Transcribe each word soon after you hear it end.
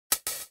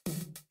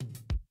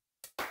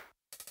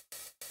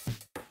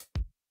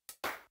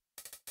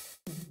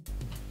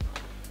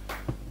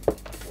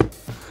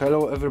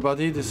Hello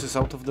everybody, this is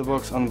Out of the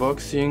Box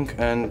Unboxing,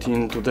 and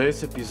in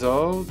today's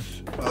episode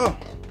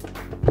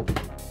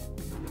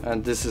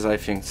and this is, I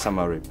think,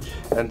 summary,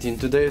 and in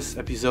today's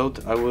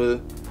episode I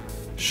will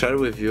share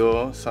with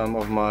you some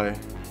of my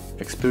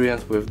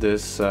experience with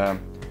this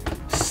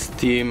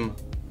steam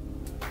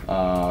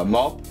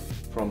mop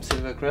from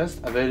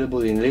SilverCrest,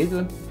 available in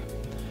Lidl.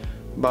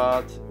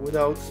 But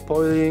without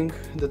spoiling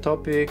the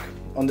topic,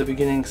 on the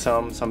beginning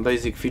some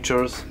basic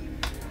features.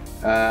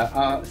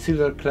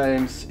 Silver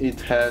claims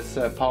it has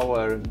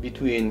power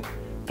between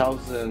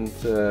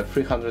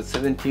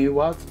 1370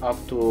 watts up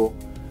to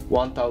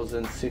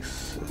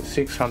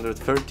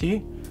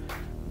 1630.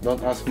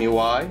 Don't ask me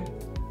why.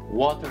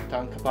 Water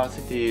tank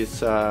capacity is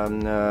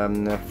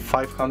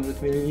 500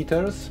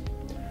 milliliters.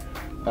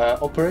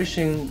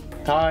 Operation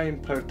time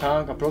per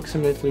tank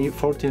approximately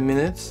 14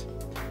 minutes.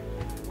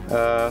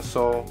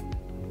 So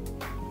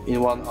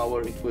in 1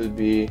 hour it will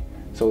be,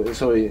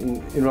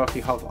 in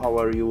roughly half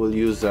hour you will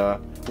use 1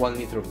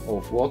 liter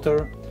of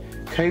water.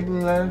 Cable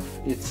length,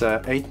 it's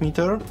 8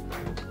 meter,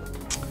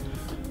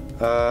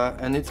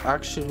 and it's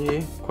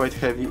actually quite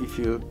heavy if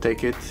you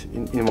take it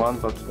in one,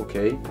 but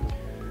okay.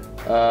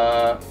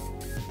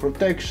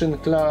 Protection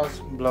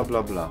class, blah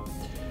blah blah.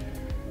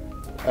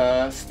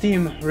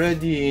 Steam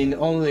ready in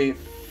only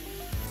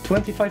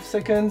 25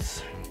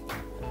 seconds.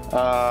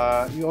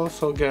 You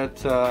also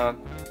get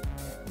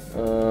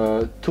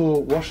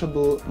 2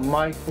 washable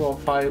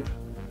microfibre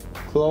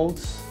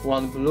clothes,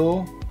 one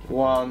blue,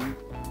 one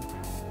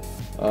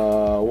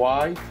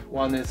white.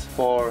 One is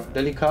for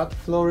delicate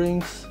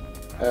floorings,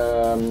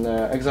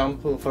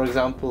 for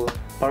example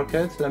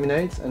parquet,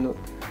 laminates,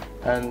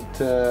 and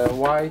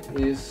white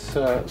is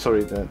the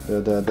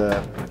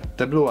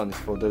blue one is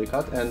for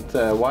delicate, and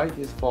white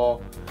is for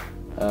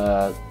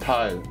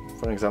tile,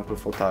 for example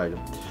for tile.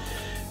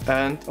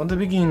 And on the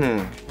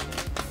beginning,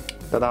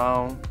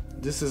 ta-da!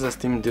 This is a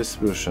steam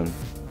distribution.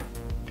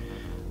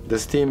 The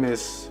steam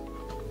is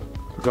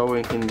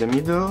going in the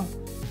middle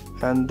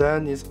and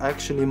then is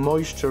actually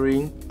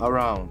moisturing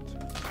around.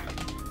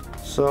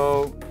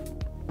 So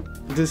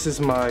this is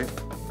my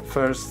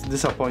first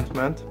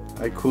disappointment.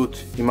 I could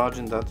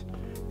imagine that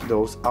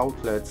those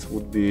outlets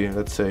would be,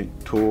 let's say,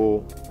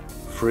 2,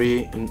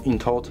 3 in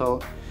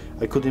total.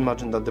 I could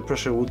imagine that the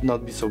pressure would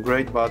not be so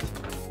great, but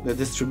the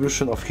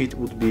distribution of heat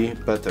would be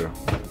better,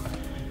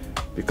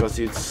 because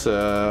it's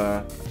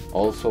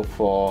also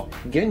for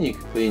hygienic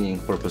cleaning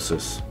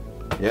purposes.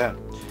 Yeah.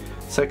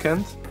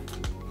 Second,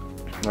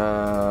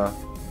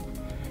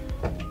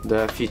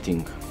 the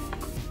fitting.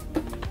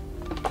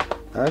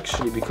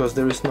 Actually, because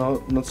there is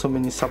not so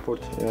many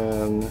support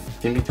in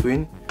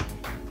between,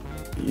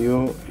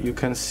 you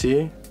can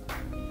see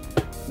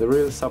the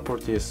real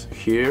support is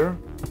here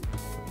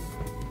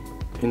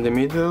in the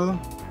middle.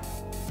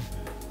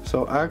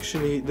 So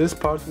actually this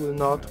part will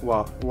not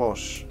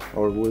wash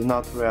or will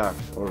not react,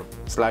 or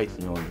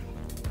slightly only.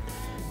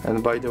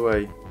 And by the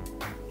way,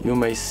 you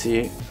may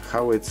see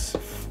how it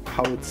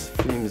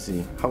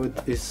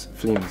is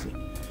flimsy.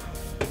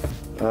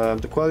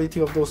 The quality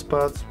of those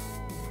pads,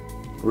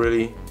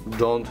 really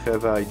don't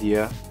have an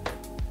idea.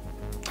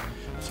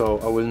 So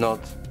I will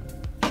not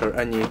share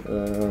any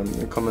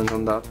comment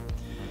on that.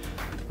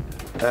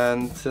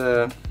 And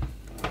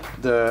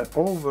the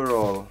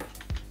overall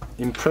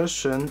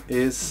impression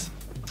is,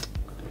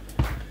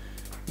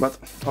 but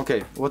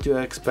okay, what you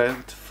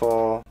expect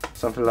for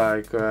something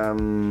like,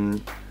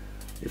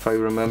 if I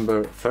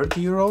remember,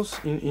 30 euros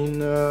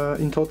in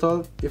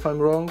total. If I'm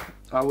wrong,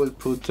 I will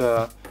put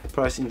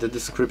price in the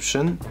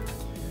description.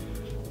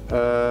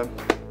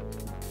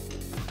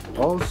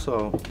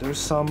 Also, there's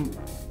some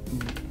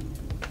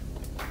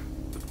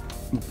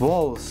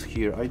balls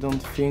here. I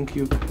don't think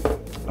you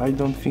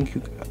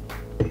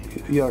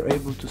are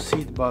able to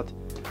see it, but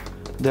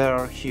they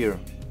are here.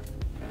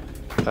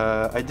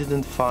 I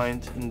didn't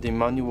find in the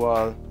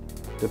manual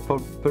the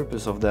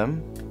purpose of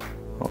them.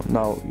 Oh,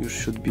 now you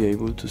should be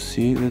able to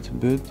see a little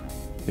bit.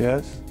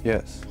 Yes.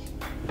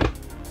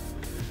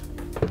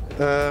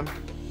 And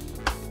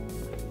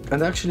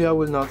actually I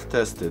will not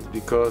test it,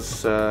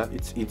 because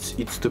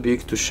it's too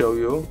big to show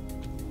you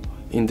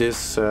in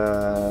this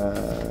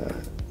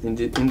in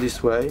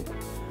this way.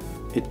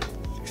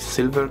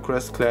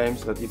 SilverCrest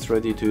claims that it's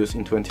ready to use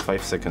in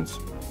 25 seconds.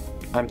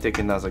 I'm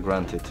taking it as a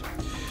granted.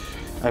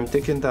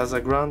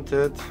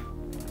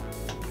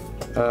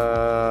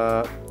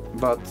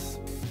 But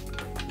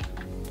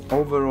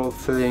overall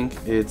feeling,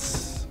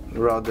 it's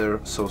rather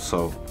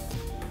so-so.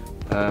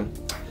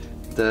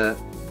 The,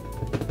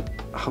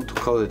 how to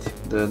call it,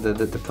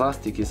 the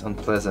plastic is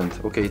unpleasant.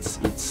 Okay,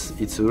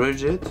 it's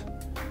rigid,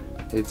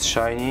 it's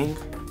shining,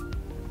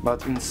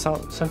 but in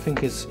something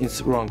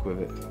is wrong with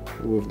it,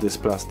 with this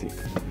plastic.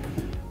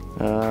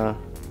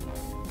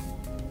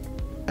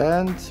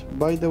 And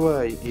by the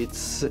way,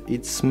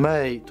 it's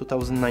May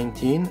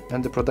 2019,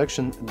 and the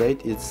production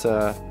date is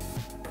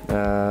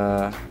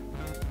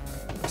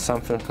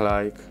something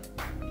like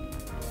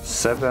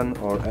 7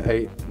 or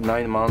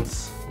 9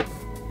 months,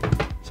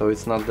 so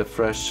it's not the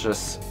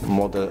freshest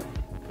model,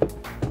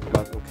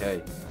 but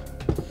okay.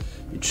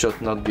 it should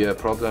not be a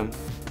problem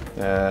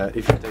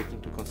if you take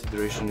into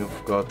consideration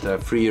you've got a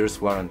 3 years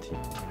warranty.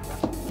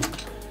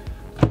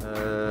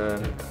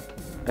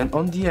 And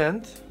on the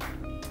end,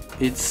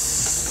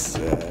 it's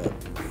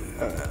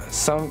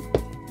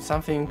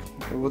something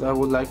what I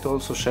would like to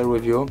also share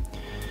with you: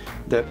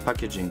 the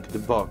packaging, the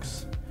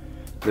box.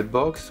 The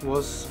box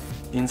was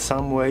in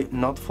some way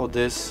not for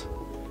this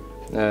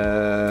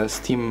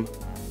steam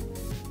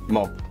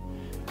mop.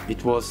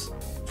 It was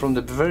from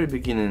the very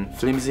beginning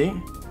flimsy,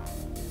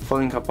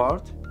 falling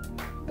apart,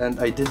 and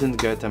I didn't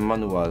get a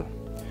manual.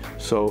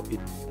 So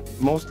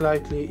most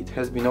likely it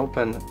has been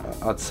opened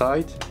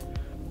outside,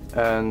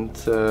 and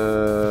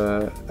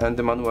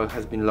the manual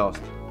has been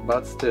lost.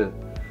 But still,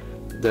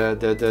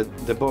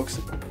 the box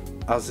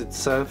as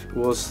itself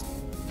was,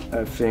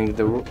 I think,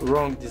 the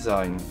wrong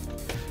design.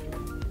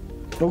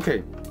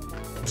 Okay,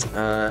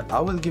 I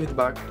will give it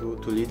back to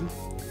Lidl,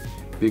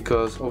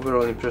 because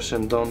overall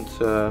impression don't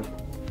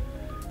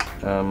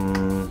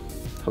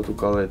how to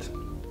call it,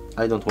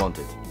 I don't want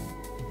it.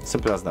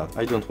 Simple as that.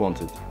 I don't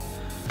want it,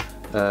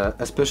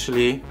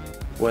 especially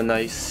when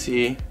I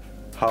see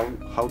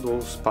how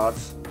those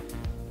parts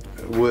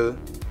will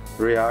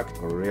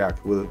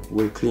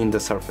will clean the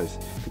surface,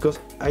 because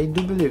I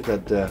do believe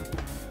that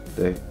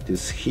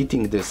this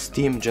heating, the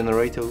steam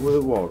generator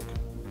will work.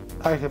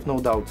 I have no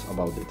doubts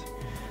about it.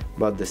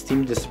 But the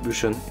steam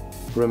distribution,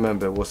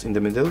 remember, was in the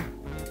middle,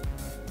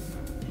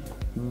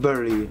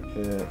 barely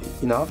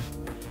enough.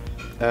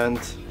 And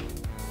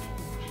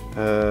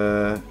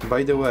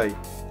by the way,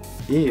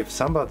 if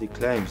somebody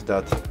claims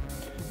that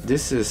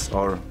this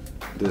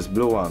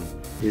blue one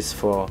is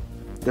for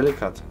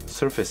delicate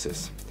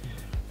surfaces,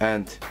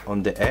 and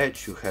on the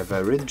edge you have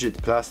a rigid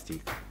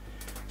plastic,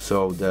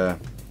 so the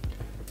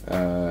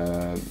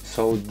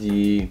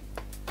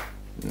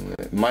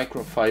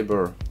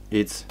microfiber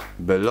is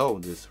below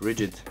this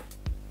rigid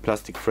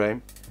plastic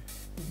frame,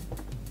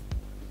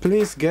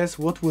 please guess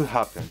what will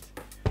happen.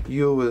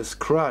 You will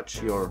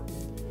scratch your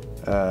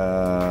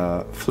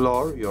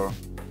floor, your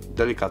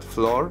delicate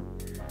floor,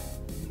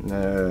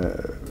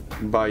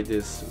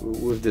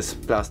 with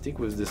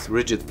this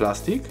rigid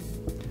plastic,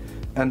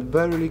 and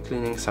barely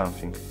cleaning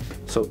something.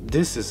 So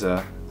this is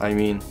I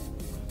mean,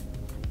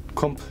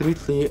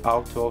 completely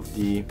out of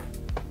the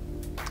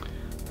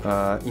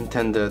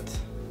intended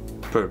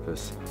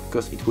purpose,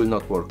 because it will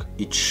not work.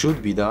 It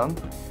should be done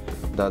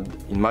that,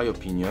 in my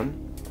opinion,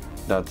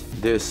 that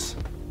this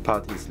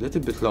part is a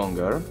little bit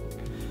longer,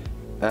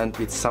 and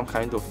it's some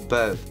kind of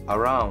belt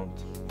around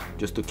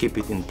just to keep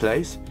it in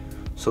place,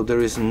 so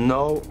there is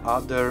no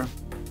other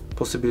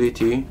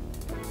possibility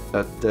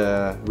that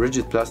the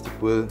rigid plastic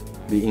will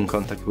be in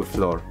contact with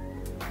floor.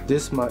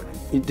 This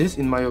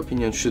in my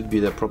opinion should be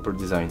the proper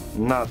design,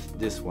 not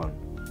this one.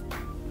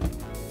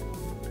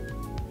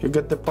 You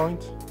get the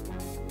point?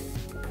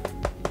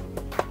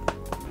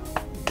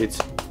 It's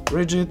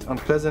rigid,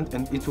 unpleasant,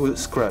 and it will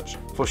scratch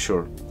for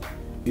sure.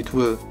 It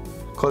will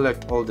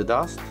collect all the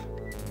dust,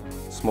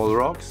 small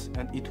rocks,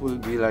 and it will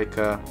be like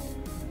a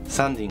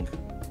sanding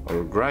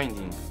or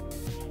grinding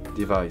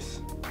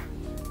device.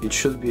 It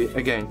should be,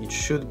 again, it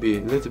should be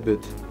a little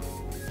bit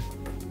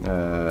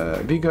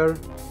bigger,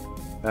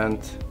 and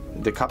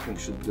the coupling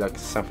should be like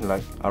something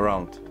like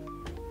around.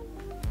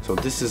 So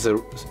this is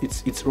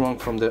it's wrong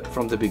from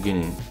the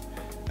beginning,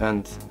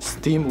 and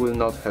steam will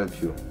not help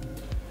you.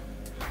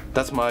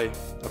 That's my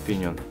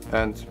opinion,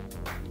 and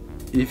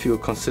if you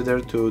consider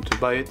to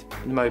buy it,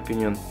 in my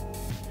opinion,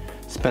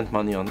 spend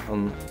money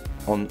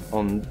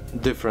on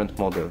different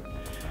model.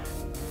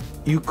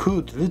 You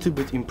could little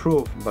bit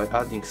improve by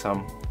adding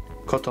some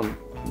cotton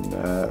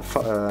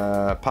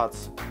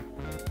pads,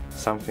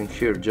 something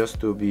here, just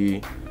to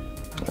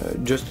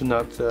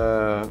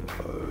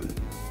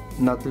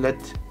not let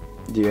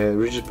the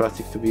rigid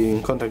plastic to be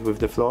in contact with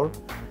the floor.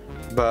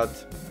 But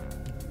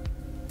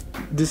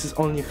this is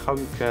only how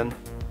you can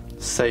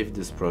save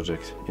this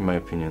project, in my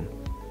opinion.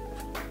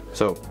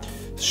 So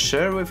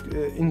share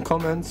in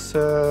comments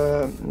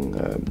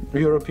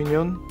your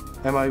opinion.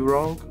 Am I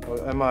wrong or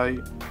am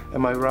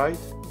I right?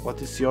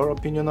 What is your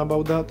opinion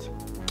about that?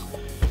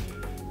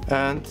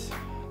 And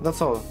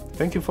that's all.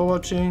 Thank you for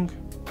watching.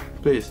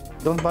 Please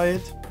don't buy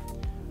it,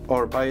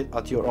 or buy it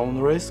at your own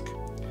risk,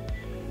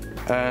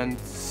 and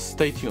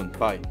stay tuned.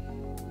 Bye.